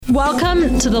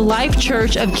Welcome to the Life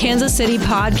Church of Kansas City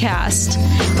podcast.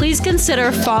 Please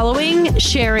consider following,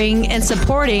 sharing, and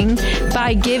supporting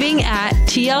by giving at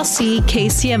tlckcmo.com.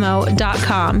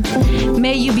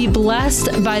 May you be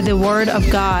blessed by the word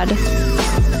of God.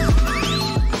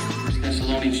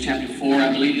 Thessalonians chapter 4,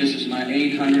 I believe this is my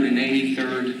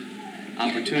 883rd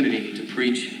opportunity to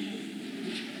preach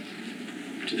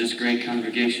to this great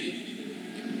congregation.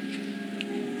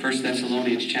 1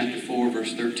 Thessalonians chapter 4,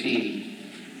 verse 13.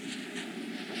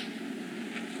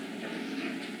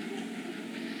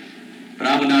 But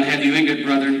I would not have you ignorant,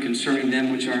 brethren, concerning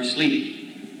them which are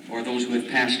asleep, or those who have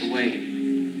passed away.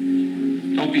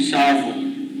 Don't be sorrowful,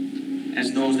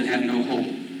 as those that have no hope.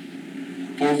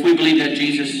 For if we believe that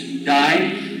Jesus died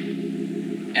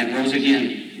and rose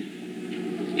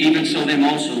again, even so them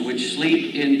also which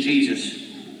sleep in Jesus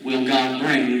will God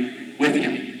bring with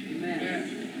him.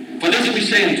 Amen. For this we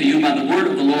say unto you by the word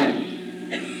of the Lord,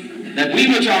 that we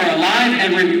which are alive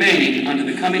and remain unto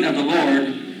the coming of the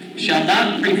Lord shall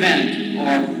not prevent,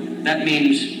 or that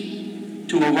means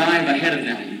to arrive ahead of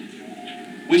them.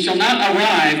 We shall not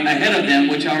arrive ahead of them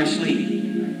which are asleep.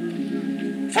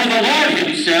 For the Lord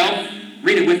himself,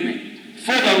 read it with me,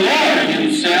 for the Lord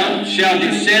himself shall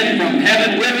descend from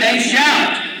heaven with a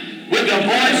shout, with the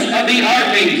voice of the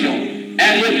archangel,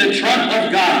 and with the trump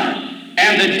of God,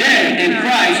 and the dead in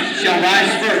Christ shall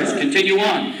rise first. Continue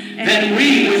on. Then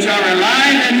we which are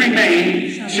alive and remain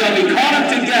shall be caught up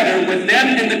together with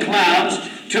them in the clouds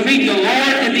to meet the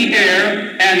Lord in the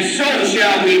air, and so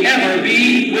shall we ever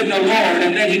be with the Lord.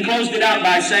 And then he closed it out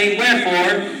by saying,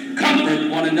 wherefore, comfort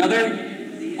one another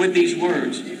with these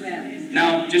words.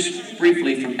 Now, just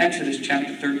briefly from Exodus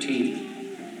chapter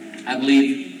 13, I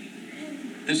believe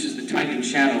this is the type and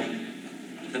shadow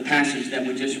of the passage that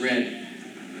we just read.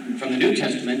 From the New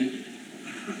Testament,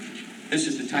 this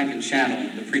is the type and shadow,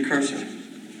 the precursor.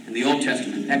 In the Old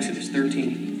Testament, Exodus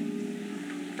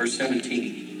 13, verse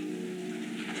 17.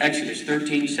 Exodus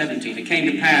 13, 17. It came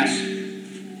to pass,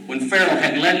 when Pharaoh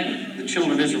had let the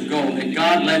children of Israel go, that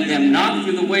God led them not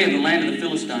through the way of the land of the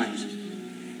Philistines,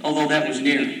 although that was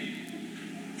near.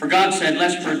 For God said,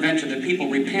 lest peradventure the people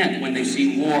repent when they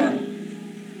see war,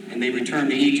 and they return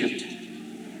to Egypt.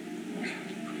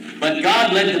 But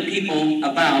God led the people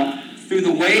about through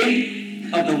the way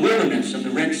of the wilderness of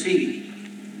the Red Sea.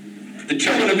 The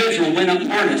children of Israel went up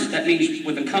harnessed, that means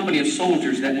with a company of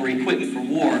soldiers that were equipped for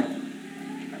war,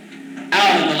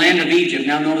 out of the land of Egypt.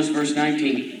 Now notice verse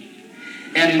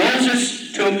 19. And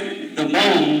Moses took the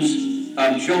bones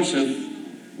of Joseph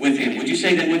with him. Would you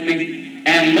say that with me?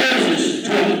 And Moses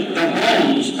took the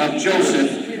bones of Joseph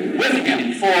with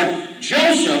him. For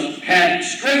Joseph had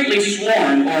straitly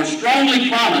sworn, or strongly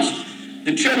promised,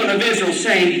 the children of Israel,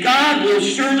 saying, God will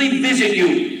surely visit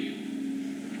you.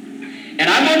 And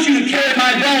I want you to carry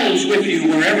my bones with you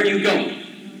wherever you go.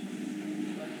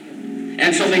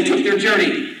 And so they took their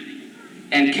journey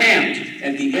and camped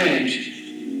at the edge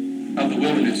of the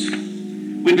wilderness.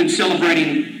 We've been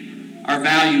celebrating our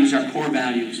values, our core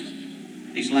values,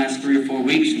 these last 3 or 4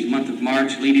 weeks in the month of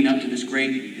March, leading up to this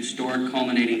great, historic,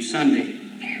 culminating Sunday.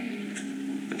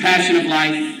 The passion of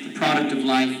life, the product of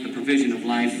life, the provision of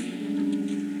life.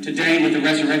 Today, with the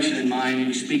resurrection in mind,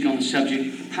 we speak on the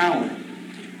subject, the power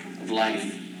of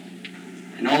life.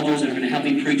 And all those that are going to help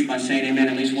me preach by saying amen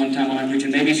at least one time while I'm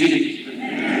preaching, may be seated.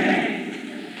 Amen.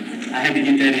 I had to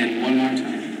get that in one more time.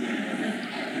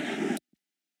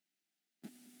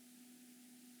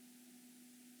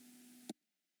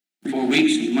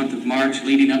 Weeks in the month of March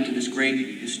leading up to this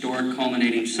great historic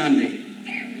culminating Sunday.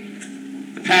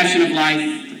 The passion of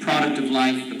life, the product of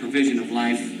life, the provision of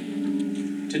life.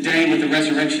 Today, with the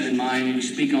resurrection in mind, we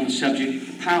speak on the subject,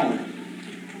 the power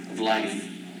of life.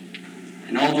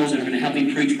 And all those that are going to help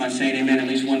me preach by saying amen at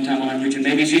least one time while I'm preaching,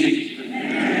 may be seated.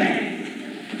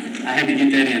 Amen. I had to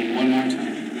get that in one more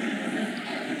time.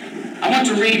 I want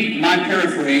to read my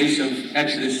paraphrase of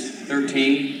Exodus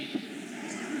 13.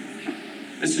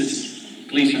 This is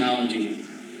Gleasonology.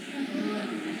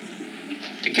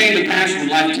 It came to pass when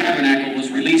Life Tabernacle was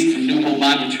released from New Hope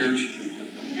Bible Church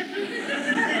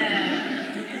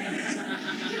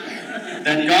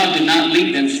that God did not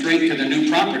lead them straight to the new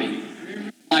property.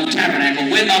 Life Tabernacle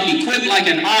went up equipped like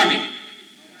an army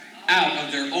out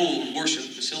of their old worship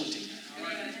facility.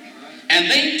 And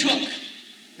they took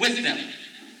with them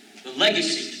the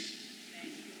legacy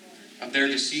of their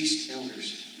deceased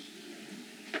elders.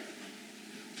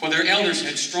 For their elders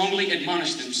had strongly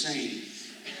admonished them, saying,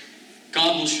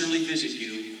 God will surely visit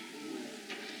you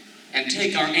and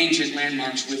take our ancient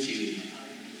landmarks with you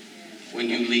when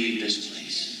you leave this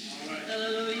place.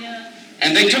 Hallelujah.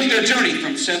 And they took their journey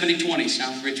from 7020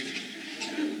 South Richmond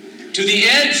to the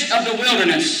edge of the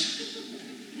wilderness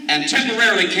and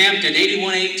temporarily camped at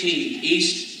 8118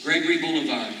 East Gregory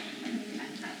Boulevard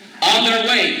on their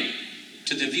way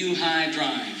to the View High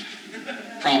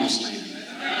Drive, Promised Land.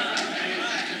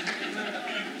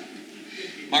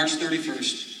 March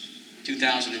 31st,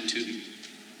 2002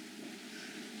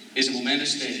 is a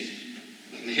momentous day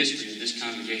in the history of this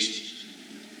congregation.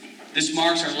 This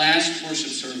marks our last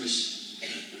worship service,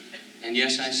 and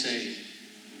yes, I say,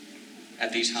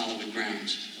 at these hallowed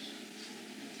grounds.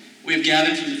 We have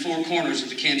gathered from the four corners of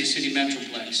the Kansas City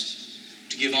Metroplex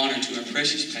to give honor to our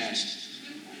precious past,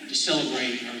 to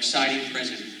celebrate our exciting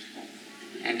present,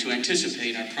 and to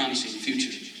anticipate our promising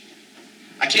future.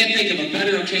 I can't think of a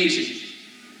better occasion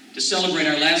to celebrate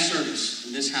our last service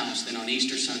in this house than on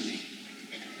Easter Sunday.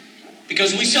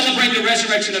 Because we celebrate the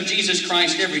resurrection of Jesus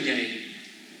Christ every day,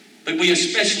 but we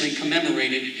especially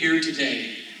commemorate it here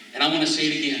today. And I want to say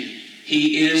it again.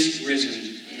 He is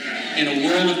risen. In a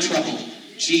world of trouble,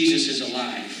 Jesus is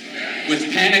alive.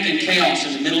 With panic and chaos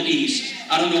in the Middle East,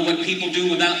 I don't know what people do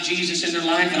without Jesus in their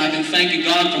life, and I've been thanking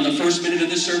God from the first minute of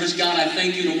this service. God, I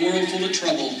thank you in a world full of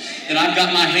trouble that I've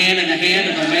got my hand in the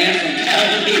hand of a man from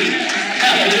Galilee.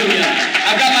 Hallelujah.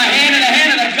 I've got my hand in the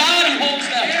hand of a God who holds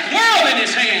the world in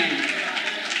his hand.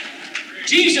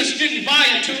 Jesus didn't buy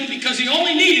a tomb because he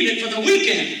only needed it for the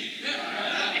weekend.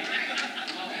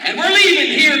 And we're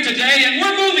leaving here today, and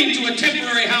we're moving to a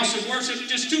temporary house of worship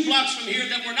just 2 blocks from here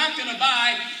that we're not going to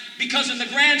buy because in the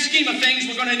grand scheme of things,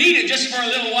 we're going to need it just for a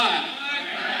little while.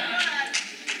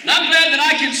 And I'm glad that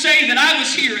I can say that I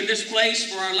was here in this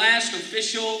place for our last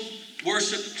official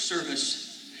worship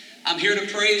service. I'm here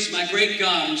to praise my great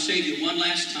God and Savior one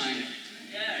last time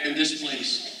in this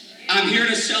place. I'm here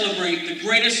to celebrate the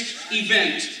greatest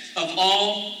event of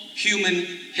all human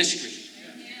history,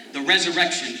 the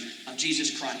resurrection of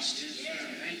Jesus Christ.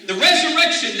 The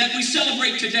resurrection that we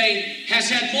celebrate today has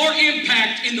had more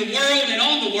impact in the world and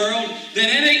on the world than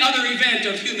any other event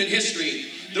of human history.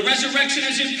 The resurrection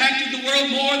has impacted the world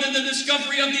more than the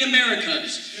discovery of the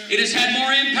Americas. It has had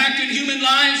more impact in human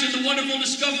lives than the wonderful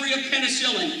discovery of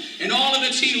penicillin and all of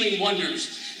its healing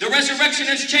wonders. The resurrection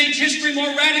has changed history more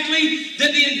radically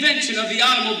than the invention of the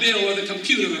automobile or the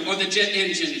computer or the jet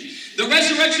engine. The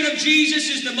resurrection of Jesus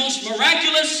is the most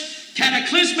miraculous,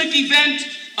 cataclysmic event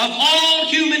of all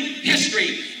human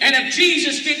history. And if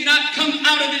Jesus did not come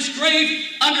out of his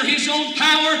grave under his own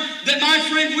power, then my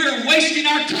friend, we're wasting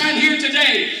our time here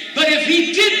today. But if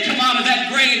he did come out of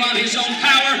that grave on his own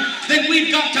power, then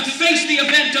we've got to face the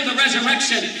event of the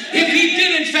resurrection. If he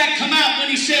did in fact come out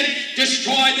when he said,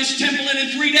 destroy this temple and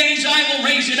in 3 days I will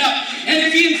raise it up. And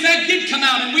if he in fact did come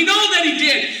out, and we know that he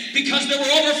did, because there were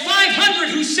over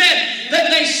 500 who said that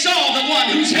they saw the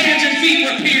one whose hands and feet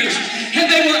were pierced.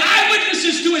 And they were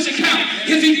eyewitnesses to his account.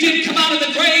 If he did come out of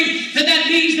the grave, then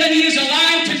that means that he is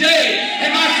alive today.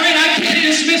 And my friend, I can't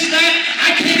dismiss that.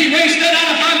 I can't erase that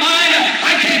out of my mind.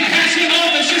 I can't pass him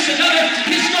off as just another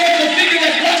historical figure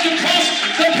that walked across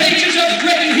the pages of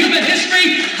written human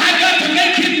history. I've got to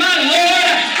make him my Lord.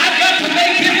 I've got to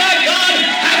make him my God.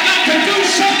 I've got to do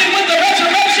something with the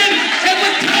resurrection. And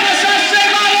with Thomas, I say,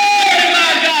 my Lord and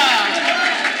my God.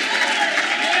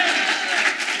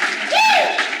 Woo!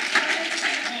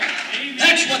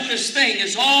 That's what this thing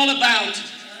is all about.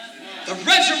 The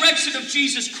resurrection of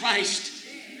Jesus Christ.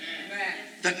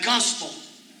 The gospel.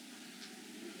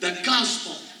 The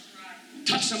gospel.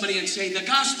 Touch somebody and say, the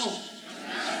gospel.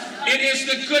 It is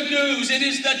the good news. It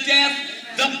is the death,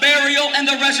 the burial, and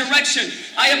the resurrection.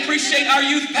 I appreciate our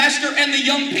youth pastor and the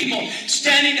young people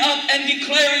standing up and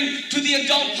declaring to the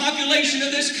adult population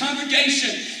of this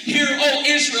congregation, hear, O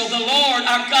Israel, the Lord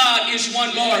our God is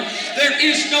one Lord. There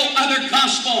is no other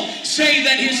gospel save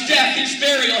that his death, his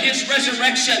burial, his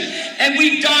resurrection. And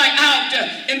we die out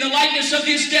in the likeness of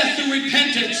his death through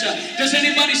repentance. Does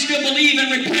anybody still believe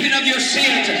in repenting of your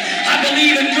sins? I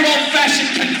believe in good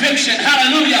old-fashioned conviction.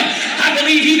 Hallelujah. I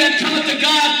believe he that cometh to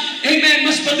God, amen,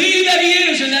 must believe that he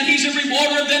is and that he's a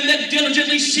rewarder of them that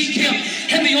diligently seek him.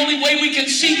 And the only way we can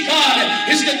seek God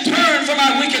is to turn from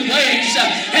our wicked ways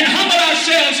and humble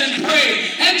ourselves and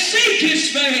pray and seek his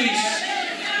face.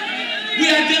 We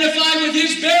identify with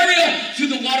his burial through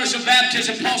the waters of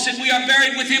baptism. Paul said we are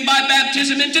buried with him by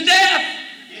baptism into death.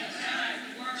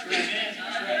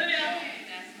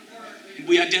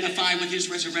 We identify with his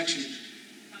resurrection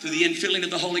through the infilling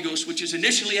of the Holy Ghost, which is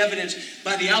initially evidenced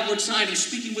by the outward sign of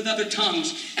speaking with other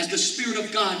tongues as the Spirit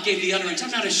of God gave the utterance.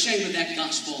 I'm not ashamed of that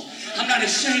gospel. I'm not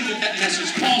ashamed of that message.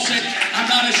 Paul said, I'm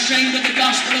not ashamed of the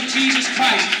gospel of Jesus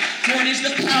Christ, For it is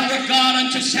the power of God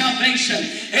unto salvation.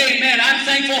 Amen. I'm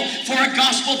thankful for a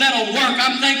gospel that'll work.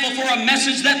 I'm thankful for a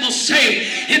message that will save.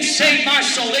 It saved my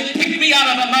soul. It picked me out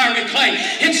of a miry clay.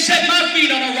 It set my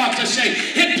feet on a rock to save.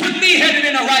 It put me headed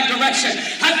in the right direction.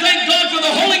 I thank God for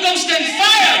the Holy Ghost and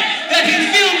fire that He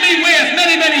filled me with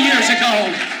many, many years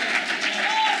ago.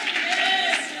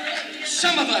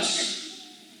 Some of us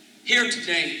here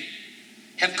today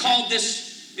have called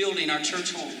this building our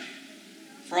church home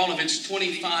for all of its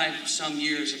 25 some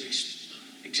years of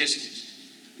existence.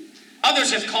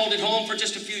 Others have called it home for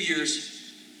just a few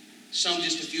years, some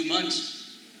just a few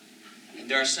months. And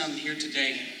there are some here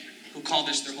today who call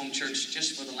this their home church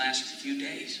just for the last few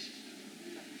days.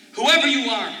 Whoever you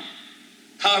are,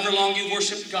 however long you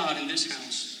worship God in this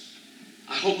house,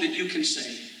 I hope that you can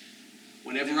say,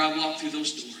 whenever I walk through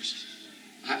those doors,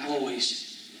 I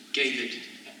always gave it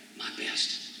my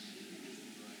best.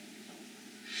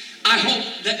 I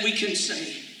hope that we can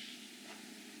say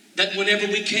that whenever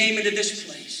we came into this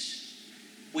place,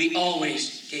 we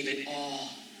always gave it all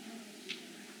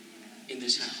in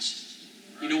this house.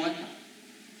 You know what?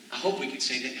 I hope we could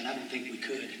say that, but I don't think we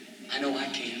could. I know I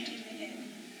can't.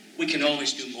 We can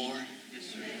always do more.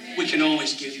 We can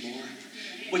always give more.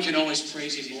 We can always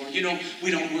praise Him more. You know,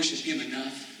 we don't worship Him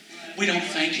enough. We don't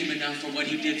thank Him enough for what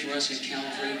He did for us at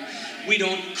Calvary. We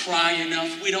don't cry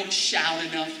enough. We don't shout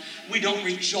enough. We don't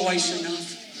rejoice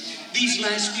enough. These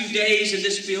last few days in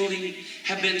this building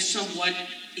have been somewhat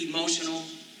emotional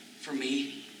for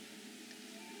me.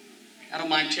 I don't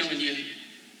mind telling you,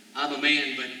 I'm a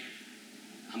man, but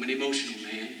I'm an emotional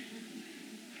man.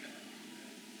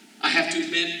 I have to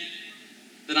admit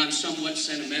that I'm somewhat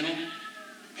sentimental.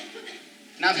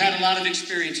 And I've had a lot of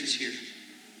experiences here.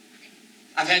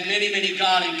 I've had many, many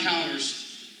God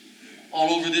encounters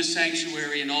all over this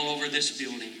sanctuary and all over this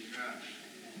building.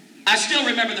 I still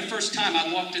remember the first time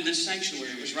I walked in this sanctuary.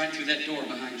 It was right through that door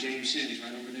behind James Sims,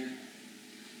 right over there.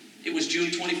 It was June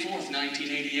 24th,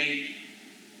 1988.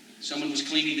 Someone was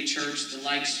cleaning the church. The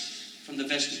lights from the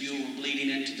vestibule were bleeding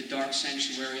into the dark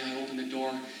sanctuary. I opened the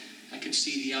door. I could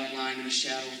see the outline and the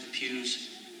shadow of the pews.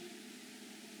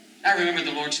 I remember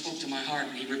the Lord spoke to my heart,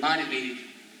 and He reminded me of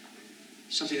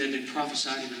something that had been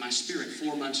prophesied into my spirit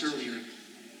 4 months earlier.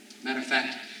 Matter of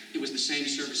fact, it was the same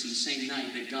service and the same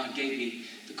night that God gave me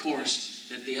the chorus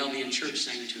that the Albion Church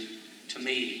sang to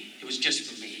me. It was just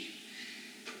for me.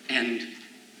 And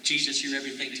Jesus, You're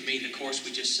Everything to Me, the chorus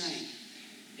we just sang.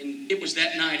 And it was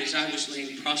that night as I was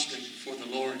laying prostrate before the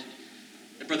Lord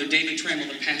that Brother David Trammell,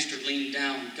 the pastor, leaned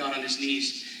down, got on his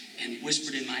knees, and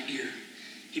whispered in my ear.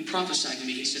 He prophesied to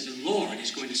me. He said, the Lord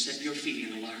is going to set your feet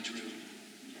in a large room.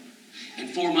 And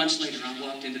 4 months later, I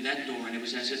walked into that door, and it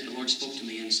was as if the Lord spoke to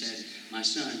me and said, my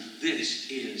son, this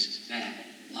is that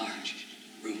large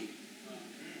room.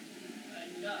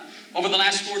 Over the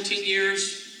last 14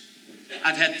 years,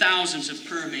 I've had thousands of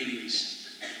prayer meetings.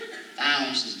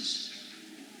 Thousands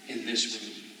in this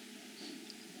room.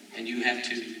 And you have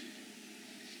too.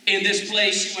 In this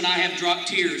place, when I have dropped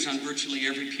tears on virtually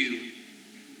every pew.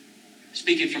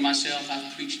 Speaking for myself,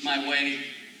 I've preached my way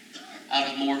out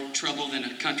of more trouble than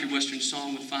a country western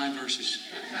song with 5 verses.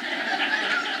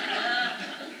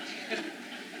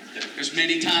 There's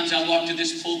many times I walked to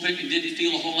this pulpit and didn't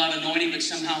feel a whole lot of anointing, but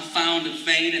somehow found a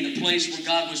vein in the place where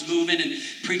God was moving and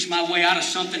preached my way out of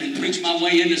something and preached my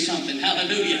way into something.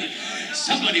 Hallelujah.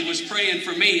 Somebody was praying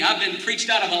for me. I've been preached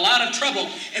out of a lot of trouble,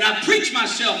 and I preached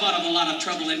myself out of a lot of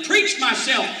trouble and preached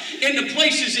myself into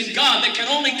places in God that can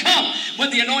only come when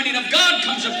the anointing of God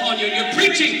comes upon you. You're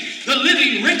preaching the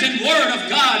living, written word of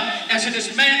God as it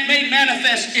is made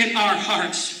manifest in our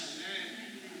hearts.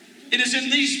 It is in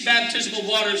these baptismal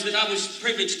waters that I was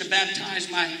privileged to baptize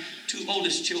my 2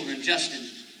 oldest children, Justin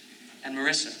and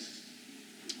Marissa.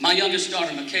 My youngest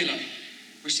daughter, Michaela,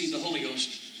 received the Holy Ghost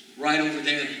right over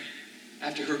there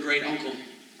after her great uncle,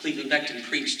 Cleveland Beckton,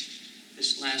 preached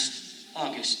this last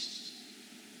August.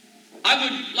 I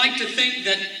would like to think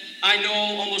that I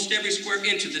know almost every square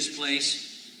inch of this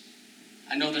place.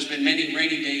 I know there's been many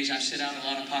rainy days I've set out a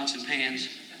lot of pots and pans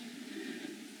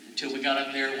until we got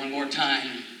up there one more time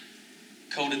and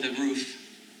coated the roof.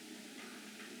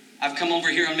 I've come over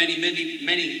here on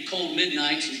many cold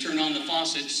midnights and turned on the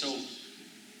faucet so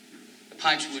the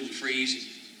pipes wouldn't freeze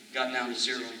and got down to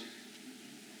 0.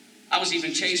 I was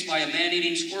even chased by a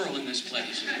man-eating squirrel in this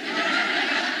place.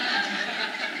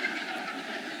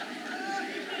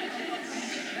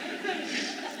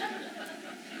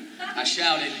 I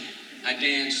shouted, I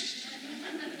danced.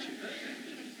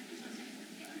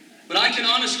 But I can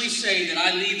honestly say that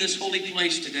I leave this holy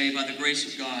place today by the grace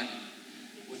of God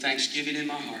with thanksgiving in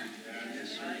my heart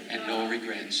and no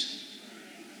regrets.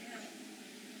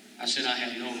 I said, I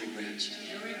have no regrets.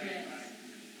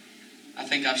 I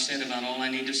think I've said about all I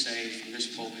need to say from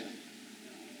this pulpit.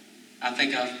 I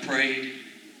think I've prayed.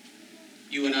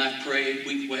 You and I have prayed.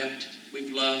 We've wept.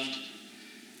 We've loved.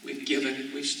 We've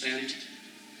given. We've spent.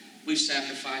 We've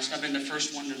sacrificed. I've been the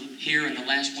first one to here and the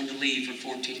last one to leave for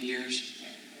 14 years.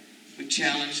 We've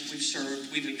challenged. We've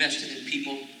served. We've invested in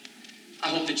people. I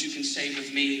hope that you can say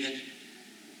with me that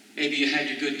maybe you had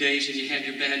your good days and you had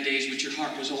your bad days, but your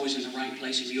heart was always in the right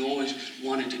place and you always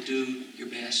wanted to do your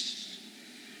best.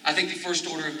 I think the first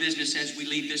order of business as we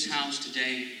leave this house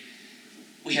today,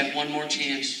 we have one more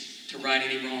chance to right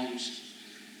any wrongs.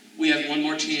 We have one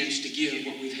more chance to give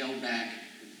what we've held back.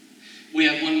 We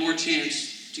have one more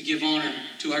chance to give honor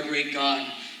to our great God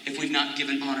if we've not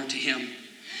given honor to Him.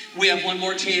 We have one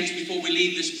more chance before we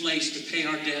leave this place to pay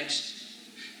our debts,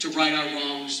 to right our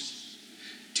wrongs,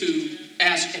 to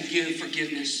ask and give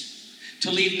forgiveness,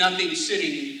 to leave nothing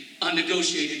sitting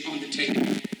unnegotiated on the table.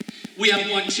 We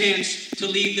have one chance to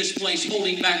leave this place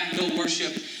holding back no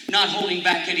worship, not holding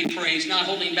back any praise, not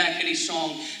holding back any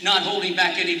song, not holding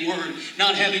back any word,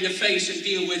 not having to face and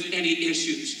deal with any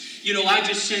issues. You know, I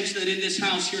just sense that in this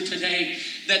house here today,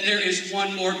 that there is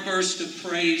one more burst of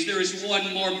praise. There is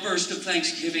one more burst of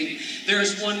thanksgiving. There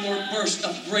is one more burst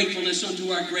of gratefulness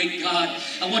unto our great God.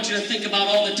 I want you to think about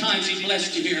all the times He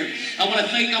blessed you here. I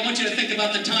want you to think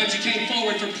about the times you came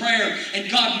forward for prayer and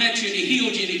God met you and He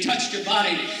healed you and He touched your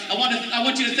body. I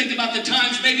want you to think about the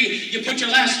times maybe you put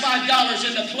your last $5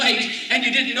 in the plate and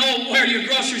you didn't know where your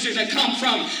groceries are going to come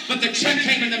from, but the check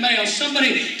came in the mail.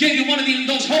 Somebody gave you one of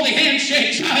those holy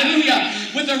handshakes, hallelujah,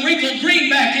 with a wrinkled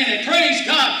greenback in it. Praise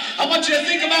God. I want you to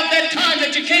think about that time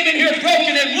that you came in here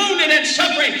broken and wounded and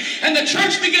suffering, and the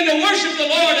church began to worship the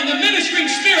Lord, and the ministering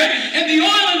spirit and the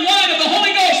oil and wine of the Holy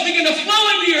Ghost began to flow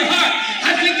into your heart.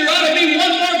 I think there ought to be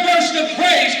one more burst of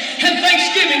praise and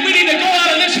thanksgiving. We need to go out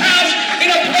of this house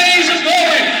in a blaze of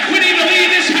glory. We need to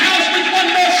leave this house with one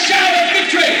more shout of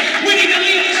victory. We need to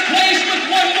leave this place with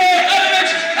one more utterance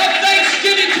of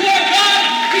thanksgiving to our God,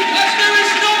 because there is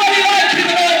nobody like Him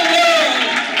in all the world.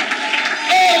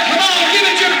 Oh, come on, give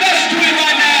it your best to Him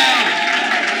right now.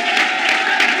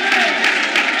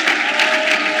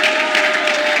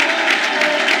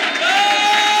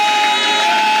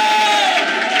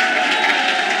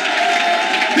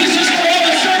 This is for all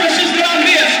the services that I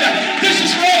missed. This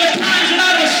is for all the times when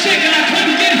I was sick and I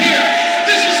couldn't get here.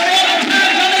 This is for all the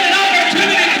times I let an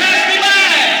opportunity pass me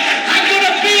by. I'm going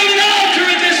to build an altar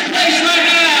in this place right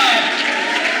now.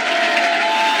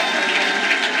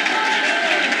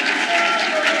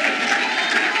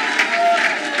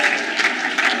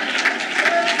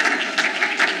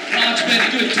 God's been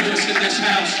good to us in this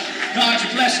house. God's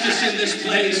blessed us in this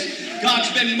place.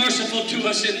 God's been merciful to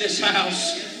us in this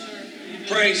house.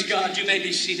 Praise God. You may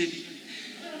be seated.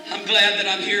 I'm glad that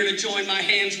I'm here to join my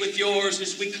hands with yours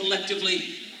as we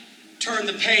collectively turn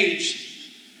the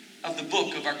page of the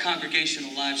book of our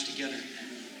congregational lives together.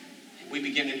 We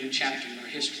begin a new chapter in our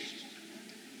history.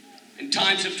 In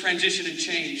times of transition and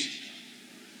change,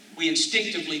 we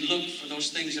instinctively look for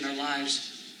those things in our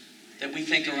lives that we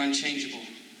think are unchangeable.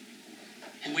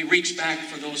 And we reach back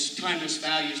for those timeless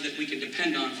values that we can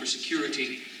depend on for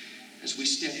security as we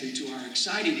step into our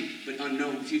exciting but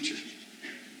unknown future.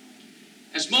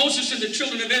 As Moses and the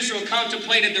children of Israel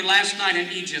contemplated their last night in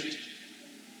Egypt,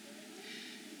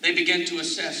 they began to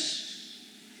assess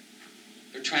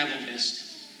their travel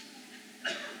list.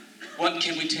 What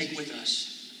can we take with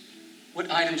us? What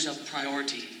items of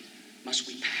priority must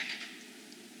we pack?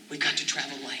 We've got to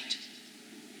travel light.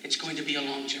 It's going to be a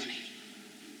long journey.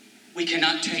 We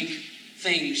cannot take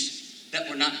things that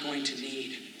we're not going to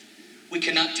need. We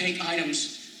cannot take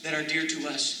items that are dear to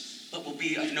us but will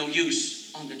be of no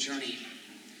use on the journey.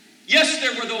 Yes,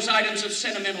 there were those items of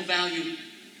sentimental value,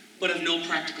 but of no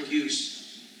practical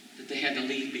use that they had to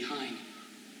leave behind.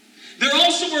 There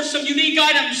also were some unique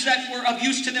items that were of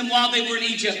use to them while they were in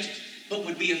Egypt, but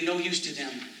would be of no use to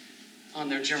them on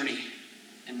their journey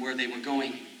and where they were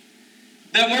going.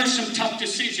 There were some tough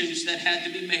decisions that had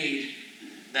to be made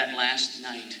that last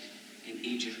night in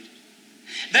Egypt.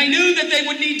 They knew that they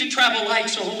would need to travel light,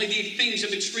 so only the things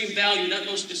of extreme value and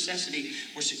utmost necessity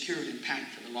were secured and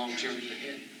packed for the long journey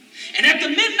ahead. And at the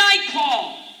midnight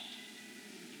call,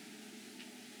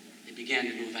 they began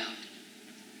to move out.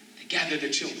 They gathered their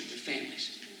children, their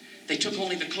families. They took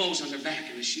only the clothes on their back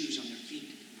and the shoes on their feet.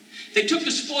 They took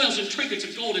the spoils and trinkets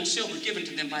of gold and silver given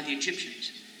to them by the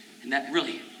Egyptians. And that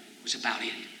really was about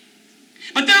it.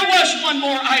 But there was one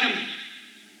more item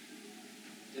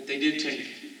that they did take.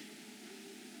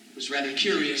 It was rather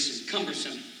curious and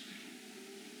cumbersome.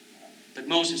 But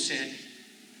Moses said,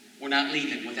 we're not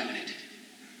leaving without it.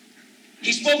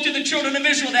 He spoke to the children of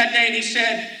Israel that day and he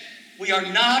said, we are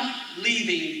not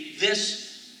leaving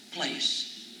this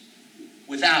place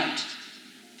without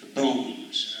the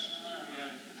bones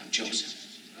of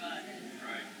Joseph.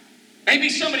 Maybe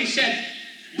somebody said,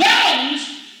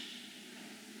 bones?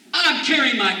 I'm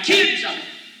carrying my kids. I'm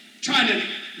trying to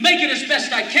make it as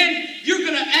best I can. You're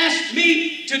going to ask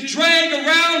me to drag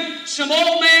around some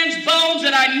old man's bones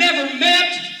that I never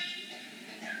met,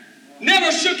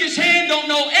 never shook his hand, don't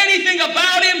know anything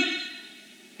about him?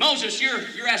 Moses,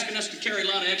 you're asking us to carry a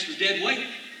lot of extra dead weight.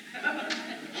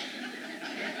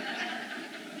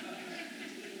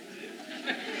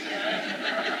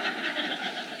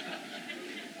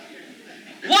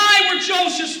 Why were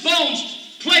Joseph's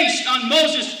bones placed on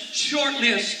Moses' short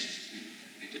list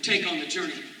to take on the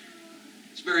journey?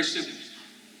 It's very simple.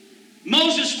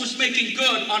 Moses was making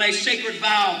good on a sacred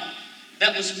vow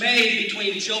that was made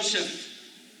between Joseph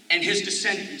and his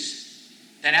descendants,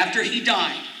 that after he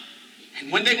died,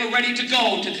 and when they were ready to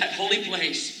go to that holy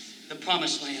place, the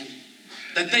promised land,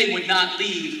 that they would not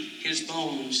leave his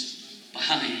bones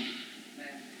behind.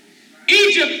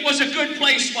 Egypt was a good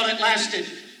place while it lasted,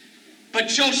 but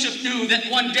Joseph knew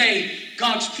that one day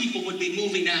God's people would be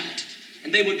moving out,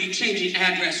 and they would be changing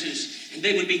addresses, and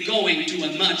they would be going to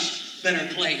a much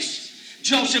better place.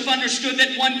 Joseph understood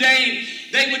that one day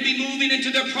they would be moving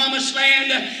into their promised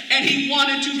land, and he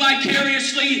wanted to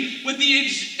vicariously, with the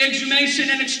exhumation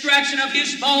and extraction of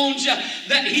his bones,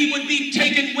 that he would be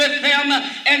taken with them.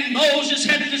 And Moses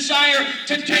had a desire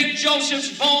to take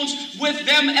Joseph's bones with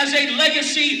them as a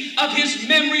legacy of his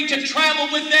memory, to travel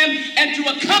with them and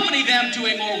to accompany them to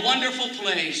a more wonderful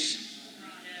place.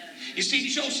 You see,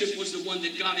 Joseph was the one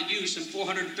that God had used some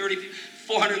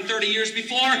 430 years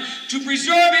before to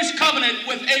preserve his covenant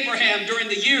with Abraham during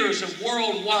the years of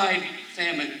worldwide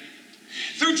famine.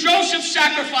 Through Joseph's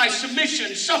sacrifice,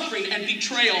 submission, suffering, and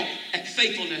betrayal and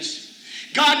faithfulness,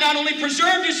 God not only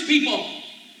preserved his people,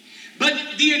 but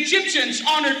the Egyptians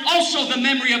honored also the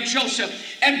memory of Joseph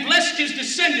and blessed his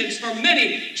descendants for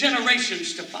many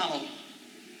generations to follow.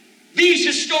 These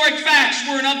historic facts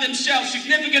were in of themselves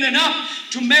significant enough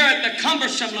to merit the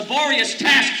cumbersome, laborious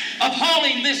task of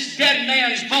hauling this dead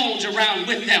man's bones around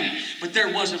with them. But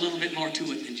there was a little bit more to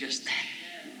it than just that.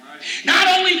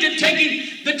 Not only did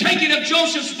the taking of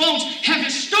Joseph's bones have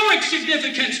historic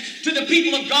significance to the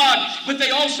people of God, but they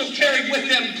also carried with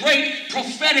them great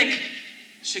prophetic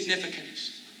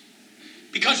significance.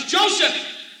 Because Joseph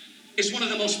is one of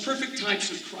the most perfect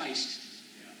types of Christ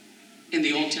in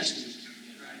the Old Testament.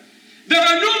 There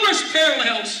are numerous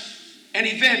parallels and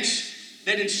events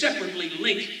that inseparably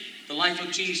link the life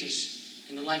of Jesus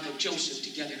and the life of Joseph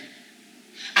together.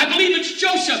 I believe it's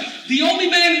Joseph, the only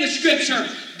man in the scripture,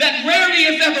 that rarely,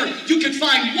 if ever, you can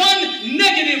find one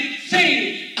negative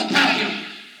thing about him.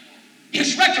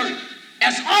 His record,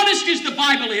 as honest as the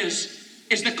Bible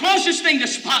is the closest thing to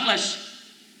spotless,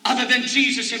 other than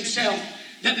Jesus himself,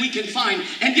 that we can find.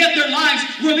 And yet their lives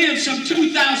were lived some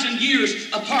 2,000 years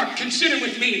apart. Consider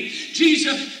with me,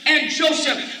 Jesus and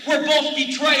Joseph were both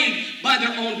betrayed by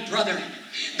their own brother.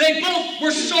 They both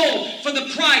were sold for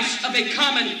the price of a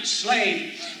common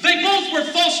slave. They both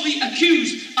were falsely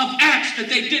accused of acts that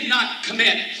they did not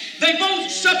commit. They both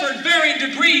suffered varying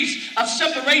degrees of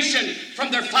separation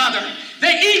from their father.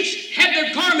 They each had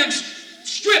their garments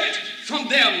stripped from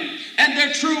them, and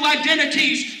their true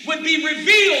identities would be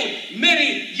revealed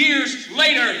many years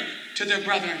later to their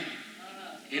brother.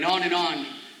 And on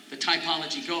the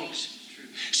typology goes.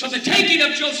 So the taking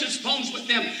of Joseph's bones with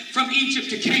them from Egypt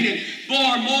to Canaan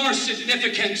bore more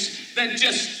significance than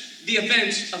just the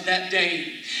events of that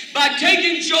day. By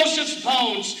taking Joseph's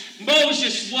bones,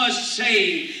 Moses was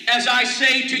saved. As I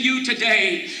say to you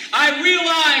today, I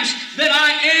realize that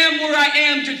I am where I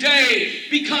am today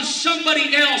because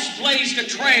somebody else blazed a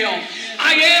trail.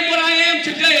 I am what I am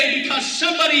today because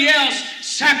somebody else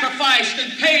sacrificed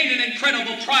and paid an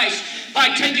incredible price.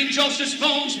 By taking Joseph's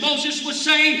bones, Moses was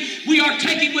saying, we are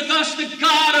taking with us the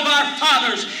God of our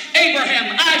fathers,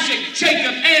 Abraham, Isaac,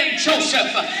 Jacob, and Joseph.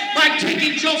 By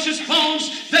taking Joseph's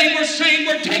bones, they were saying,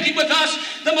 we're taking with us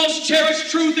the most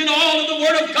cherished truth in all of the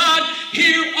Word of God.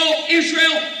 Hear, O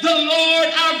Israel, the Lord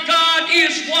our God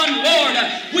is one Lord.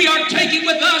 We are taking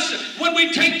with us, when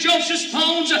we take Joseph's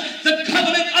bones, the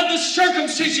covenant of the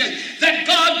circumcision that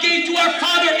God gave to our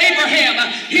father Abraham.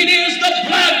 It is the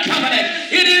blood covenant.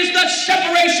 It is the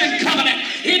separation covenant.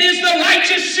 It is the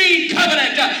righteous seed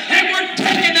covenant. And we're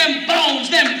taking them bones.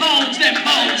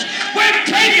 We're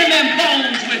taking them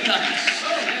bones with us.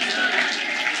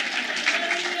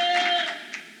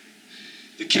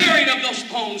 The carrying of those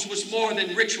bones was more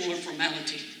than ritual or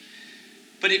formality.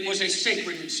 but it was a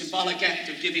sacred and symbolic act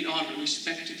of giving honor and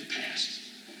respect to the past.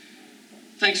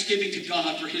 Thanksgiving to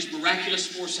God for his miraculous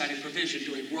foresight and provision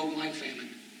during worldwide famine,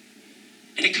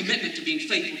 and a commitment to being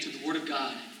faithful to the Word of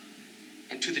God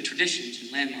and to the traditions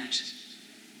and landmarks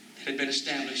that had been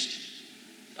established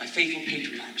by faithful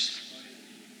patriarchs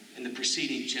in the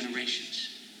preceding generations.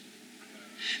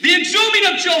 The exhuming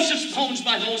of Joseph's bones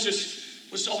by Moses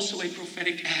was also a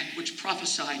prophetic act which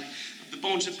prophesied of the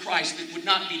bones of Christ that would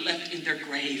not be left in their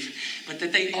grave, but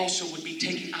that they also would be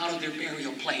taken out of their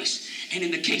burial place. And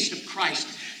in the case of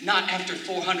Christ, not after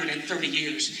 430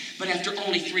 years, but after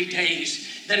only 3 days,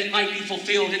 that it might be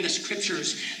fulfilled in the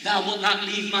scriptures, thou wilt not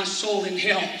leave my soul in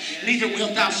hell, neither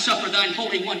wilt thou suffer thine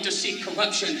Holy One to see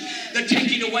corruption. The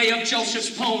taking away of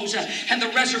Joseph's bones and the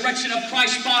resurrection of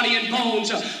Christ's body and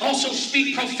bones also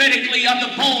speak prophetically of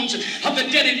the bones of the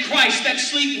dead in Christ that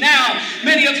sleep now,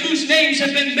 many of whose names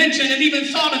have been mentioned and even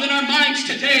thought of in our minds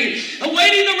today,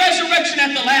 awaiting the resurrection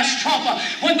at the last trump,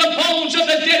 when the bones of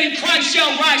the dead in Christ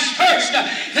shall rise first.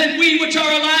 Then we which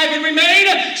are alive and remain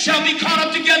shall be caught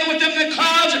up together with them in the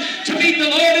clouds to meet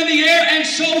the Lord in the air, and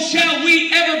so shall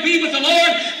we ever be with the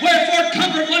Lord. Wherefore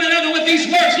comfort one another with these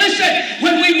words. Listen,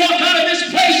 when we walk out of this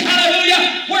place,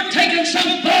 hallelujah, we're taking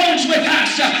some bones with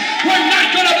us. We're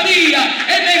not going to be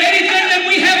anything that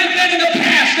we haven't been in the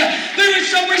past. There is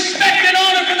some respect and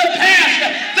honor for the past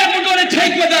that we're going to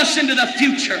take with us into the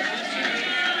future.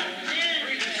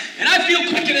 And I feel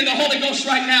quickened in the Holy Ghost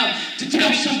right now to tell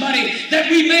somebody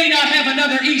that we may not have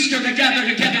another Easter to gather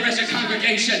together as a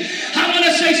congregation. I want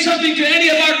to say something to any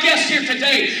of our guests here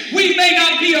today. We may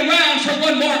not be around for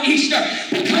one more Easter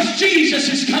because Jesus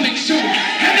is coming soon.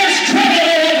 And there's trouble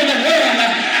all over the world.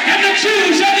 And the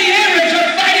Jews and the Arabs are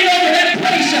fighting over that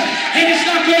place. And it's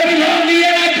not going to be long. The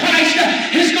Antichrist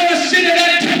is going to sit in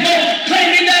that temple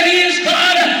claiming that he is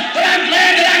God. But I'm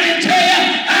glad that I can tell you,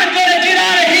 I'm going to get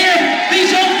out of here.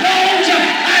 These old bones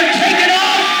I'm taking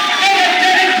off, and the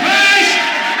dead in Christ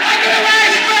are going to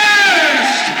rise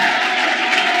first.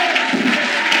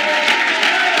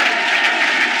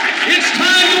 It's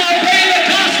time to obey the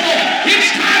gospel. It's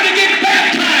time to get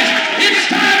baptized. It's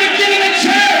time to get in the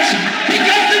church,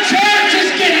 because the church is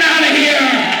getting out of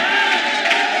here.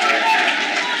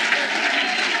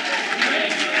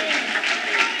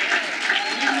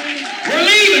 We're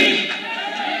leaving.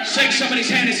 Shake somebody's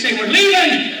hand and say, we're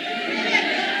leaving.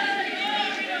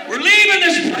 We're leaving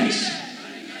this place.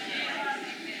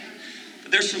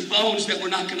 But there's some bones that we're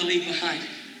not going to leave behind.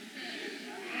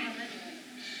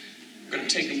 We're going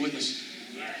to take them with us.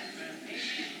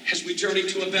 As we journey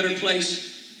to a better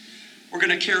place, we're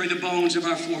going to carry the bones of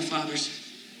our forefathers.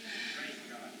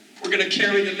 We're going to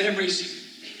carry the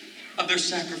memories of their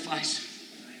sacrifice.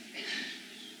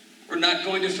 We're not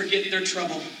going to forget their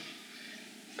trouble,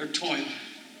 their toil,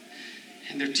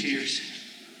 and their tears.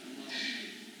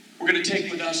 We're going to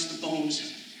take with us the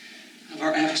bones of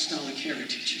our apostolic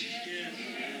heritage.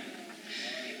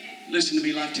 Listen to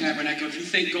me, Life Tabernacle. If you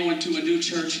think going to a new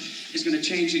church is going to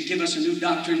change and give us a new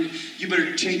doctrine, you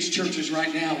better change churches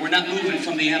right now. We're not moving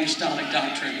from the apostolic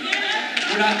doctrine.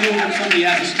 We're not moving from the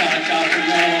apostolic doctrine,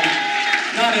 no.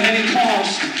 Not at any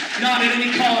cost. Not at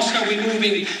any cost are we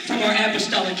moving from our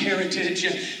apostolic heritage.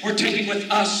 We're taking with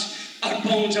us our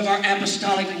bones of our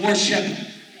apostolic worship.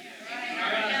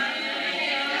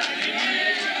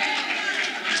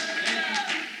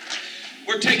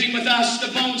 We're taking with us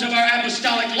the bones of our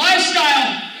apostolic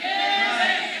lifestyle.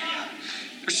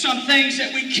 There's some things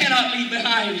that we cannot leave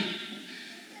behind.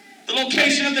 The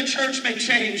location of the church may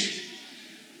change,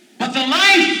 but the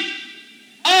life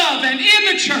of and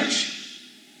in the church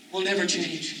will never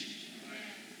change.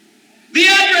 The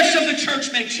address of the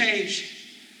church may change,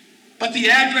 but the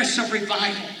address of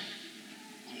revival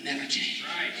will never change.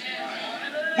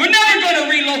 We're never going to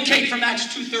relocate from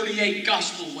Acts 2:38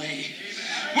 Gospel Way.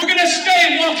 We're going to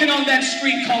stay walking on that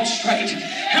street called straight.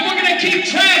 And we're going to keep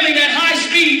traveling at high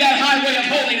speed, that highway of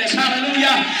holiness.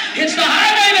 Hallelujah. It's the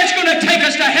highway that's going to take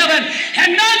us to heaven.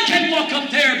 And none can walk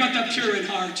up there but the pure in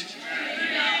heart.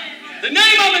 The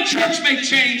name on the church may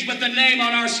change, but the name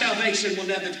on our salvation will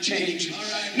never change.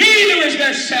 Neither is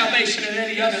there salvation in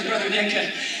any other, Brother Nick.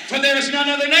 For there is none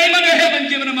other name under heaven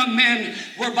given among men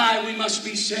whereby we must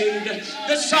be saved.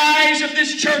 The size of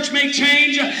this church may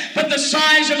change, but the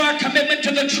size of our commitment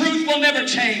to the truth will never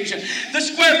change. The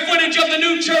square footage of the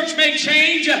new church may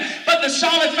change, but the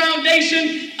solid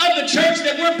foundation of the church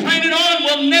that we're planted on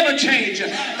will never change.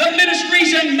 The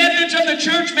ministries and methods of the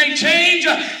church may change,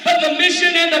 but the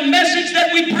mission and the message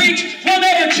that we preach will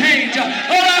never change. Oh,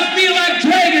 I feel like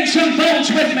dragging some bones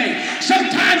with me.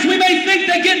 Sometimes we may think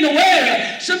they get in the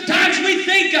way. Sometimes sometimes we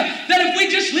think that if we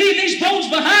just leave these bones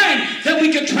behind, that we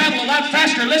can travel a lot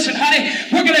faster. Listen, honey,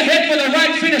 we're going to head for the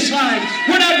right finish line.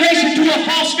 We're not racing to a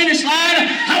false finish line.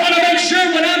 I want to make sure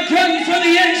when I'm running for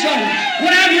the end zone,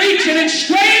 when I'm reaching and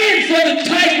straining for the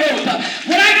tightrope,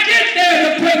 when I get there to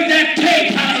break that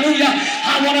tape, hallelujah,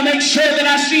 I want to make sure that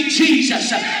I see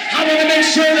Jesus. I want to make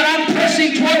sure that I'm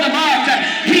pressing toward the mark.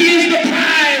 He is the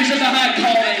prize of the high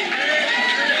calling.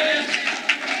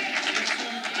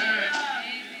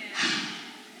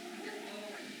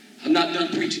 I'm not done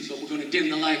preaching, but we're going to dim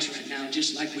the lights right now,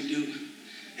 just like we do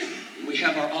when we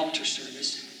have our altar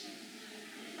service.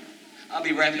 I'll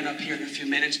be wrapping up here in a few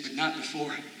minutes, but not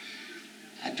before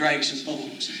I drag some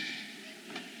bones.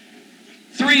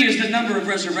 3 is the number of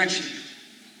resurrection.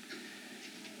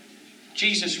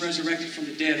 Jesus resurrected from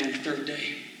the dead on the third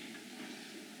day.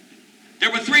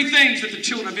 There were 3 things that the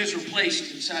children of Israel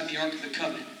placed inside the Ark of the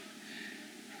Covenant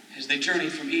as they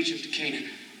journeyed from Egypt to Canaan.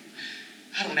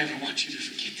 I don't ever want you to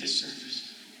forget this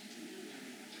service.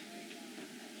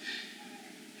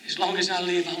 As long as I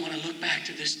live, I want to look back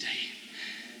to this day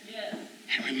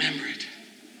and remember it.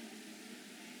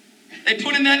 They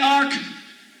put in that ark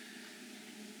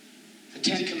the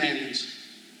 10 Commandments,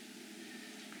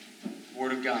 the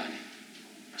Word of God.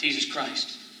 Jesus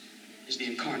Christ is the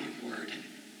incarnate Word.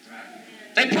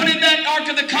 They put in that Ark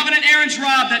of the Covenant Aaron's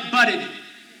rod that budded,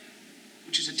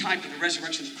 which is a type of the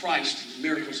resurrection of Christ and the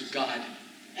miracles of God.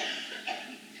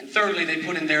 And thirdly, they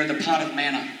put in there the pot of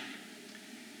manna,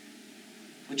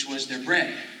 which was their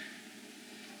bread.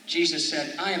 Jesus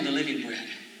said, I am the living bread.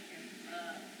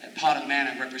 That pot of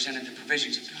manna represented the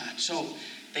provisions of God. So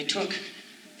they took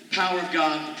the power of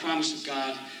God, the promise of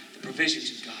God, the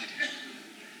provisions of God.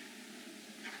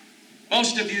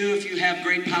 Most of you, if you have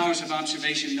great powers of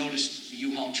observation, noticed the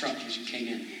U-Haul truck as you came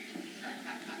in.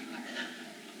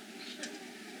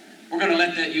 We're going to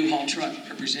let that U-Haul truck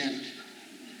represent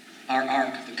our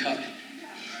Ark of the Covenant.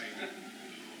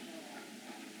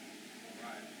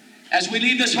 As we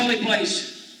leave this holy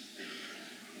place,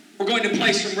 we're going to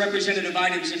place some representative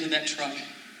items into that truck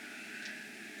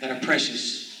that are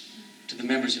precious to the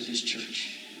members of this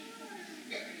church.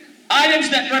 Items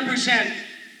that represent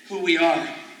who we are,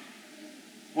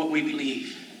 what we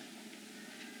believe,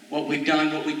 what we've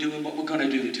done, what we do, and what we're going to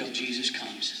do until Jesus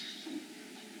comes.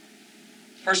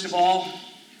 First of all,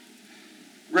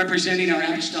 representing our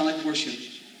apostolic worship,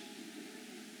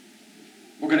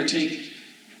 we're going to take,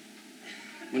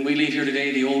 when we leave here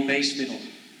today, the old bass fiddle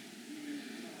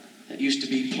that used to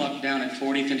be plucked down at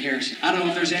 40th and Harrison. I don't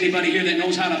know if there's anybody here that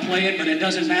knows how to play it, but it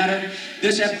doesn't matter.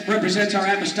 This represents our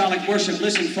apostolic worship.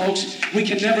 Listen, folks, we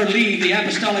can never leave the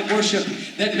apostolic worship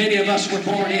that many of us were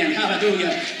born in.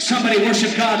 Hallelujah. Somebody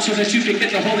worship God so that you can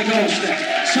get the Holy Ghost.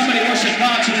 Somebody worship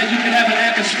God so that you can have an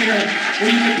atmosphere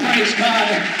where you can praise God.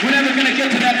 We're never going to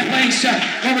get to that place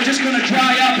where we're just going to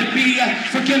dry up and be,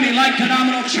 forgive me, like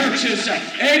phenomenal churches.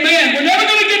 Amen. We're never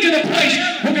going to get to the place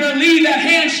we're going to leave that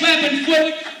hand-slapping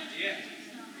foot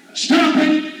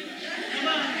stomping.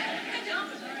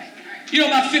 You know,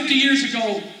 about 50 years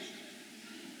ago,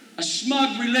 a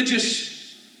smug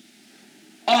religious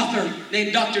author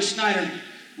named Dr. Snyder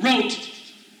wrote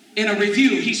in a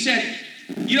review, he said,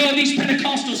 you know, these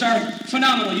Pentecostals are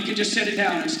phenomenal. You can just sit it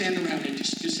down and stand around it.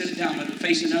 Just sit it down, but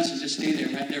facing us and just stay there,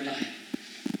 right there by it.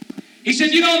 He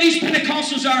said, you know, these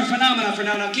Pentecostals are a phenomenon for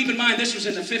now. Now, keep in mind, this was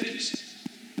in the 50s.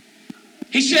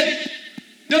 He said,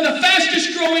 they're the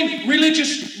fastest growing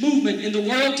religious movement in the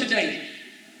world today.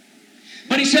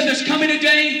 But he said there's coming a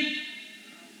day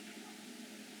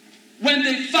when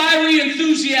the fiery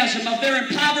enthusiasm of their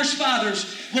impoverished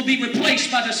fathers will be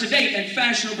replaced by the sedate and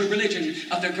fashionable religion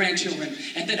of their grandchildren.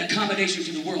 And then accommodation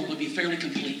to the world will be fairly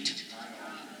complete.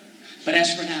 But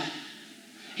as for now,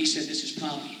 he said this is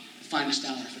probably the finest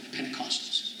hour for the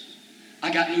Pentecostals.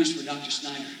 I got news for Dr.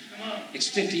 Snyder. It's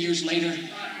 50 years later,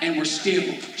 and we're still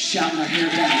shouting our hair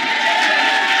down.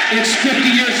 It's 50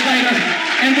 years later,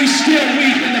 and we still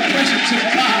weep in the presence of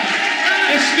God.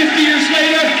 It's 50 years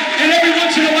later, and every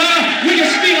once in a while, we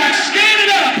just feel like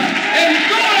standing up and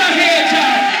throwing our hands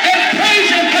out and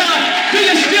praising God. Do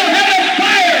you still have the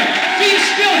fire? Do you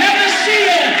still have the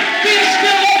zeal? Do you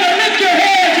still want to lift your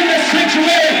hands in the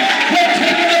sanctuary? We're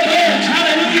taking the bones,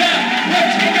 hallelujah.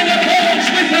 We're taking the bones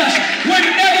with us. We're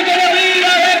never going to leave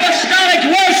our apostolic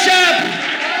worship.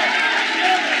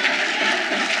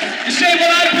 You say,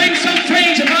 well, I'd bring some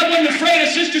friends if I wasn't afraid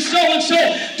of Sister So-and-so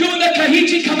doing the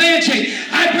Kahiji Comanche.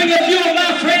 I'd bring a few of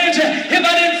my friends if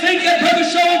I didn't think that Brother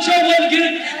So-and-so wasn't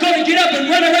going to get up and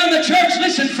run around the church.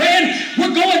 Listen, friend,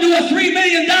 we're going to a $3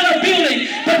 million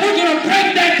building, but we're going to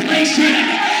break that place in.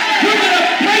 We're going to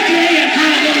break it in,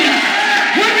 hallelujah.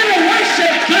 We're going to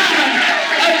worship God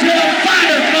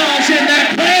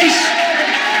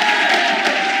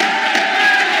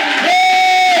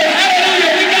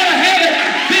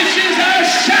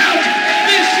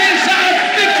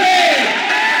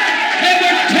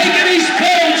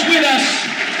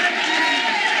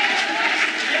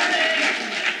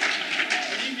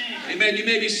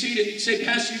say,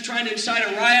 Pastor, you're trying to incite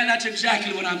a riot? That's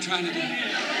exactly what I'm trying to do.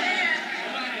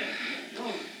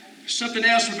 There's something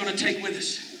else we're going to take with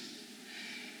us.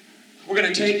 We're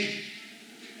going to take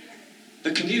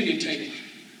the communion table.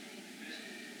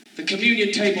 The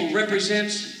communion table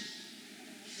represents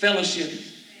fellowship.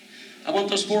 I want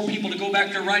those 4 people to go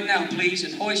back there right now, please,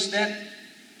 and hoist that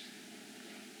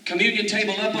communion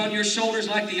table up on your shoulders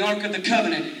like the Ark of the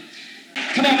Covenant.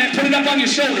 Come on, man, put it up on your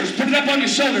shoulders. Put it up on your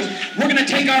shoulders. We're going to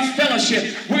take our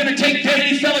fellowship. We're going to take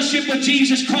daily fellowship with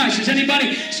Jesus Christ. Does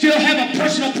anybody still have a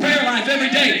personal prayer life every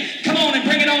day? Come on and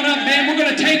bring it on up, man. We're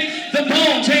going to take the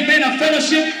bones, amen, of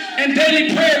fellowship and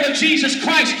daily prayer with Jesus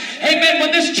Christ. Amen.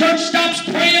 When this church stops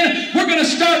praying, we're going to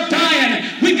start dying.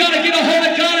 We've got to get a hold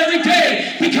of God every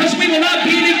day, because we will not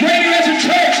be any greater as a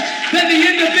church than the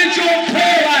individual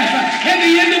prayer life and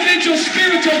the individual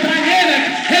spiritual dynamic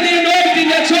and the anointing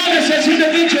that's on us as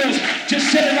individuals. Just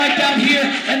set it right down here,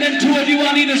 and then 2 of you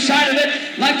on either side of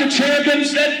it, like the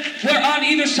cherubims that were on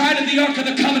either side of the Ark of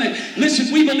the Covenant.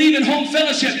 Listen, we believe in home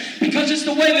fellowship because it's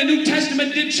the way the New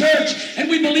Testament did church, and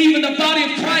we believe in the body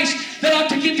of Christ that ought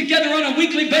to get together on a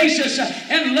weekly basis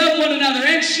and love one another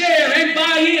and share and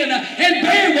buy in and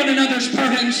bear one another's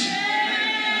burdens.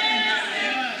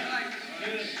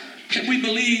 And we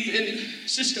believe in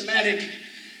systematic,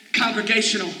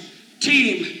 congregational,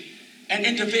 team, and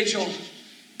individual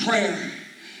prayer.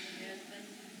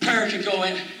 Prayer can go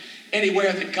in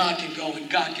anywhere that God can go, and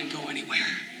God can go anywhere.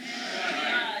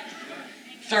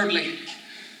 Thirdly,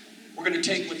 we're going to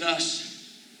take with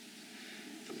us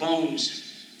the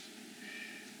bones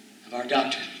of our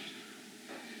doctrine.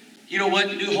 You know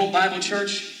what? New Hope Bible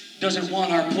Church doesn't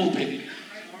want our pulpit,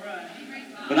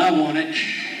 but I want it.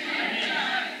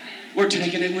 We're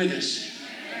taking it with us.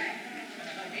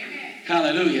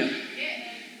 Hallelujah.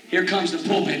 Here comes the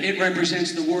pulpit. It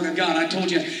represents the Word of God. I told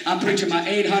you, I'm preaching my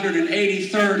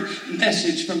 883rd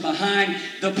message from behind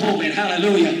the pulpit.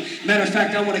 Hallelujah. Matter of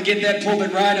fact, I want to get that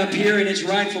pulpit right up here in its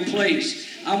rightful place.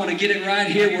 I want to get it right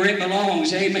here where it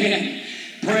belongs. Amen.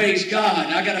 Praise God.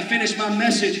 I got to finish my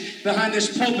message behind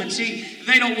this pulpit. See,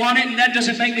 they don't want it, and that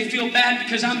doesn't make me feel bad,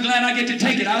 because I'm glad I get to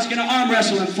take it. I was going to arm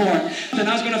wrestle him for it. And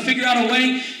I was going to figure out a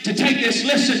way to take this.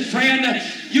 Listen, friend,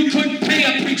 you couldn't pay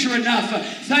a preacher enough.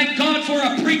 Thank God for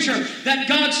a preacher that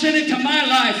God sent into my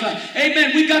life.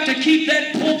 Amen. We've got to keep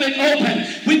that pulpit open.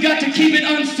 We've got to keep it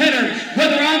unfettered.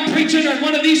 Whether I'm preaching or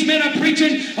one of these men are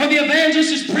preaching or the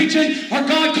evangelist is preaching or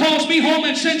God calls me home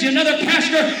and sends you another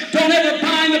pastor, don't ever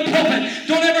bind the pulpit.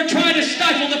 Don't ever try to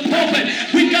stifle the pulpit.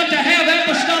 We've got to have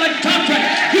apostolic doctrine.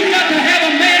 You've got to have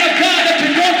a man of God that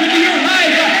can walk into your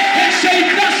life and say,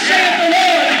 thus saith the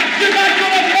Lord. You're not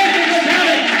going to make it without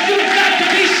it. You've got to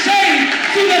be saved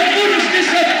through the foolishness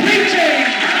of preaching.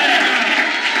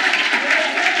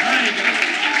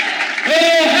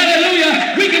 Oh,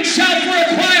 hallelujah. We can shout for a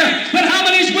choir, but how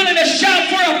many is willing to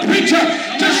shout for a preacher,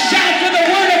 to shout for the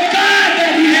Word of God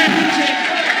that he's preaching?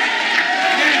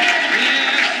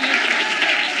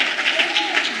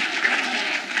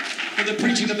 For the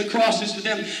preaching of the cross is to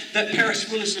them that perish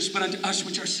foolishness, but unto us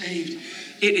which are saved,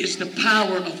 it is the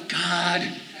power of God.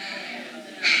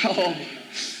 Oh,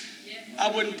 I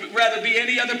wouldn't rather be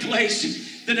any other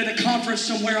place than at a conference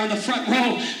somewhere on the front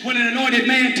row when an anointed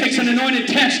man takes an anointed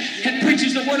text and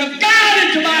preaches the Word of God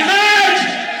into my heart.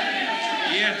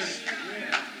 Yes.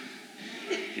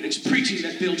 And it's preaching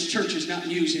that builds churches, not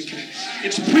music.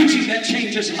 It's preaching that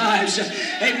changes lives.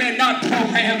 Amen. Not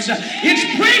programs. It's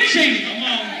preaching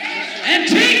and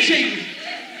teaching.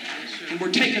 And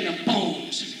we're taking the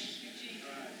bones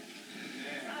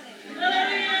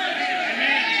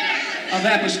of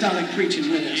apostolic preaching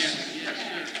with us.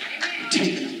 We're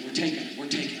taking them. We're taking them. We're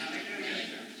taking them.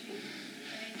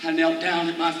 I knelt down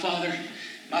at my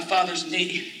father's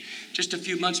knee just a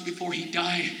few months before he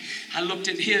died. I looked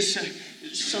in his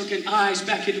sunken eyes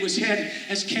back into his head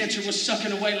as cancer was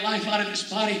sucking away life out of his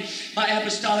body, my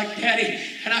apostolic daddy,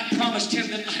 and I promised him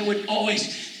that I would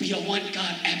always be a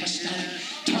one-God apostolic,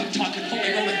 tongue-talking,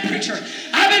 holy rolling preacher.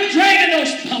 I've been dragging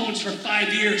those bones for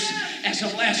 5 years. As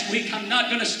of last week, I'm not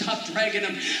going to stop dragging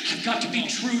them. I've got to be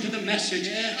true to the message.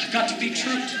 I've got to be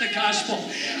true to the gospel.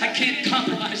 I can't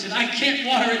compromise it. I can't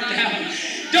water it down.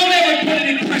 Don't ever put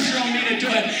any pressure on me to do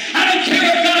it. I don't care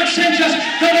if God sends us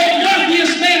the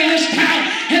wealthiest man in this town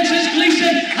and says,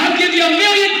 Gleason, I'll give you $1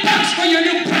 million for your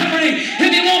new property if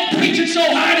you won't preach it so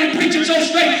hard and preach it so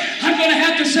straight. I'm going to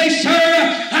have to say, sir,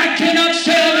 I cannot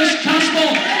sell this gospel.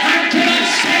 I cannot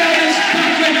sell this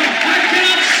doctrine. I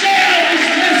cannot sell this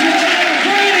message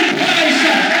for any price.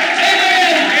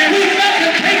 Amen. We've got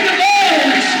to take the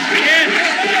bones.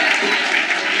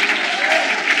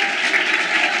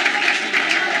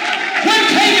 We're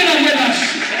taking them with us.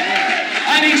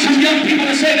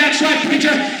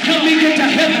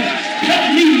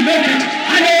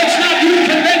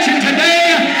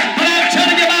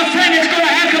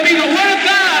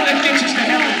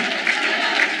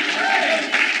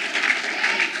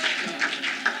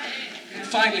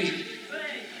 finally,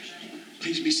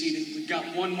 please be seated. We've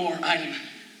got one more item.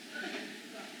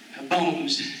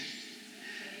 Bones.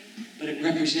 But it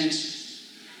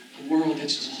represents a world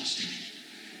that's lost.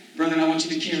 Brethren, I want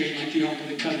you to carry it like the Ark of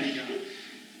the Covenant.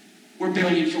 We're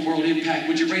building for world impact.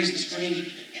 Would you raise the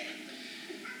screen?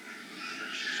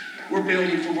 We're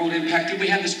building for world impact. Did we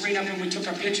have the screen up when we took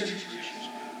our picture?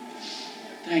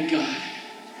 Thank God.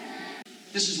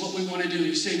 This is what we want to do.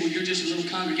 You say, well, you're just a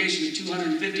little congregation of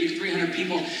 250 or 300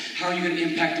 people. How are you going to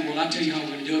impact the world? I'll tell you how we're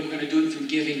going to do it. We're going to do it through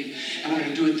giving. And we're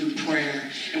going to do it through prayer.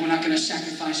 And we're not going to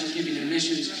sacrifice our giving to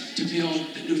missions to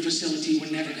build the new facility. We're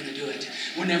never going to do it.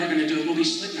 We're never going to do it. We'll be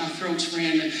slitting our throats,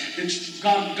 friend.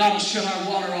 God will shut our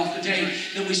water off the day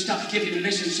that we stop giving to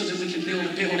missions so that we can build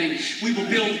a building. We will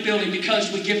build a building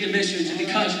because we give to missions and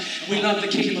because we love the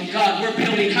kingdom of God. We're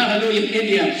building, hallelujah, in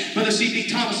India. Brother C.B.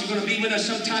 Thomas is going to be with us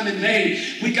sometime in May.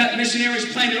 We've got missionaries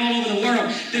planted all over the world.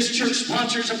 This church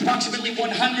sponsors approximately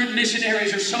 100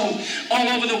 missionaries or so all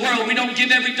over the world. We don't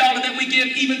give every dollar that we give,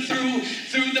 even through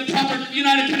the proper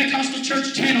United Pentecostal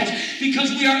Church channels, because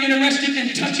we are interested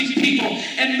in touching people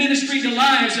and ministering to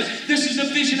lives. This is the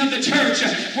vision of the church.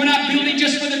 We're not building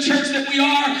just for the church that we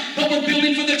are, but we're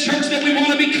building for the church that we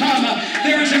want to become.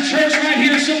 There is a church right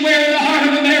here somewhere in the heart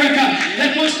of America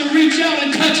that wants to reach out and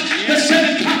touch the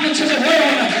 7 continents of the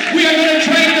world. We are going to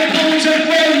train the bones of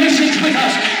world missions with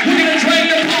us. We're going to train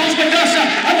the bones with us.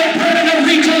 I will burn to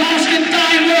reach a lost and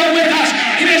dying world with us.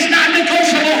 It is not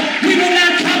negotiable. We will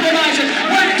not compromise it.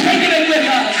 We're taking it with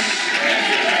us.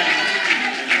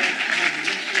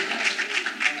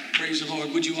 Praise the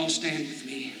Lord. Would you all stand with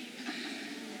me?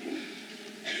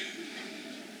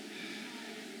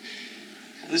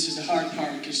 Now, this is the hard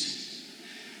part because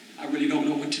I really don't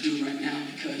know what to do right now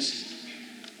because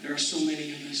there are so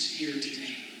many of us here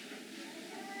today.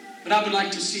 But I would like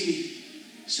to see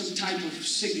some type of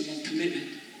signal of commitment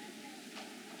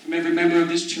from every member of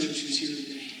this church who's here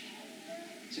today.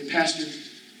 Say, Pastor,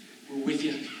 we're with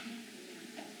you.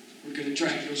 We're going to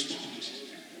drag those bones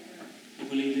and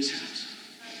we'll leave this house.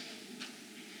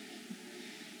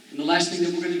 And the last thing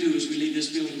that we're going to do as we leave this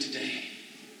building today,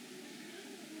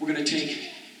 we're going to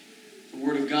take the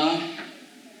Word of God.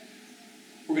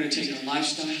 We're going to take our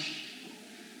lifestyle.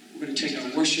 We're going to take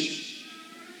our worship.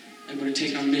 And we're going to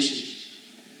take our mission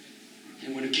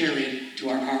and we're going to carry it to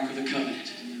our Ark of the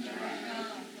Covenant.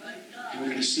 And we're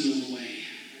going to seal it away.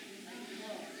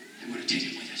 And we're going to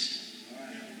take it with us.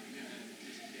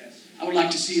 I would like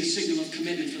to see a signal of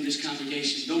commitment from this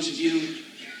congregation. Those of you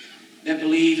that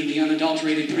believe in the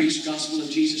unadulterated preached gospel of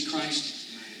Jesus Christ,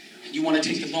 you want to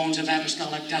take the bones of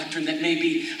apostolic doctrine that may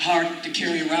be hard to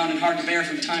carry around and hard to bear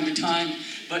from time to time,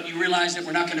 but you realize that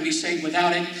we're not going to be saved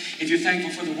without it. If you're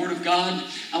thankful for the Word of God,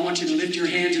 I want you to lift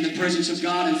your hands in the presence of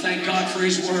God and thank God for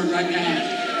His Word right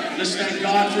now. Let's thank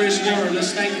God for His Word.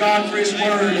 Let's thank God for His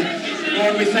Word.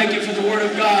 Lord, we thank you for the Word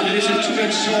of God. It is a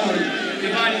two-edged sword,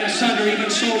 dividing asunder even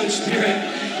soul and spirit,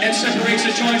 and separates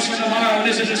the joints from the marrow, and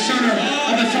is a discerner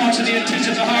of the thoughts and the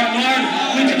intents of the heart. Lord,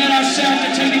 we commit ourselves to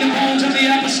taking the bones of the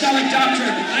apostolic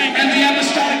doctrine and the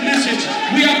apostolic message.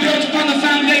 We are built upon the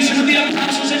foundation of the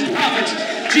apostles and prophets,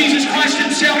 Jesus Christ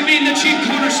Himself being the chief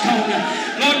cornerstone.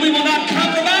 Lord, we will not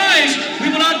compromise. We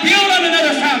will not build on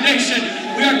another foundation.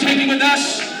 We are taking with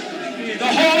us the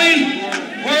holy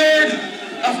Word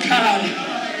of God.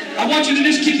 I want you to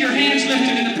just keep your hands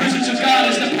lifted in the presence of God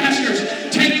as the pastors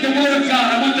take the Word of God.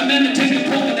 I want the men to take the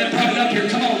pulpit that brought it up here.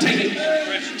 Come on, take it.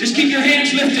 Just keep your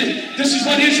hands lifted. This is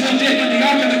what Israel did when the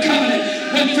Ark of the Covenant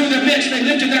went through their midst. They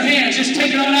lifted their hands. Just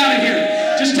take it on out of here.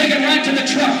 Just take it right to the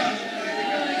truck.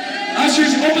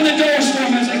 Ushers, open the doors for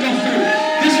them as they go through.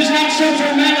 This is not some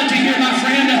formality here, my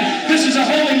friend. This is a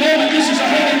holy moment. This is a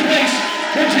holy place.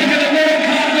 We're taking the Word of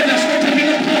God with us. We're taking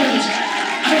the poles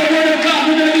out of the Word of God.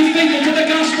 We're going to be faithful to the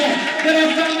gospel that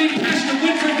our founding pastor,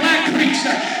 Winfred Black, preached.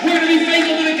 We're going to be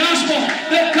faithful to the gospel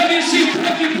that W.C.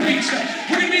 Puffy preached.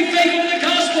 We're going to be faithful to the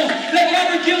gospel that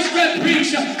Robert Gilstrap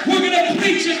preached. We're going to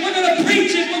preach it. We're going to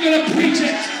preach it. We're going to preach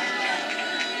it.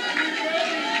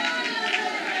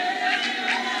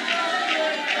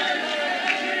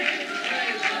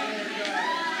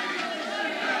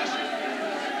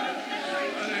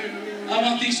 I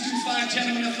want these two fine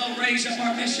gentlemen to help raise up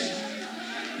our mission.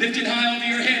 Lift it high over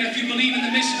your head if you believe in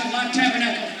the mission of Life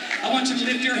Tabernacle. I want you to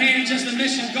lift your hands as the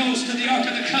mission goes to the Ark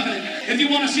of the Covenant. If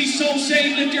you want to see souls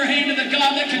saved, lift your hand to the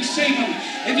God that can save them.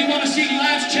 If you want to see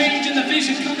lives change and the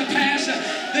vision come to pass,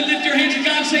 then lift your hands to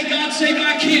God. Say, God save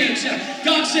my kids.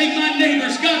 God save my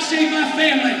neighbors. God save my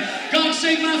family. God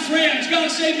save my friends. God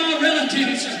save my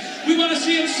relatives. We want to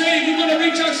see them saved. We want to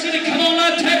reach our city. Come on,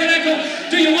 Life Tabernacle.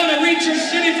 Do you want to reach your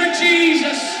city for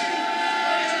Jesus?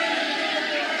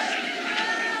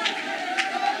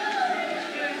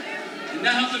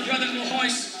 Now the brethren will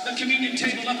hoist the communion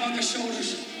table up on their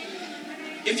shoulders.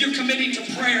 If you're committing to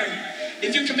prayer,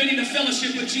 if you're committing to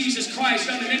fellowship with Jesus Christ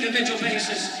on an individual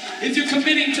basis, if you're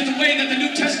committing to the way that the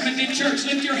New Testament did church,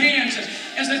 lift your hands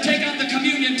as they take out the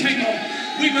communion table.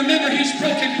 We remember his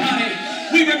broken body.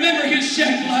 We remember his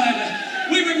shed blood.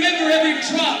 We remember every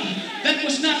drop that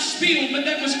was not spilled, but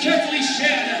that was carefully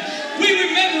shed. We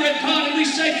remember it, God, and we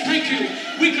say thank you.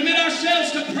 We commit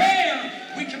ourselves to prayer.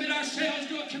 We commit ourselves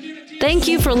to a community. Thank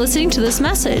you for listening to this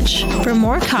message. For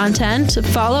more content,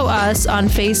 follow us on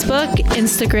Facebook,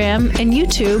 Instagram, and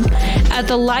YouTube at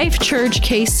The Life Church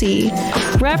KC.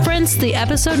 Reference the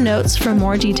episode notes for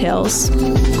more details.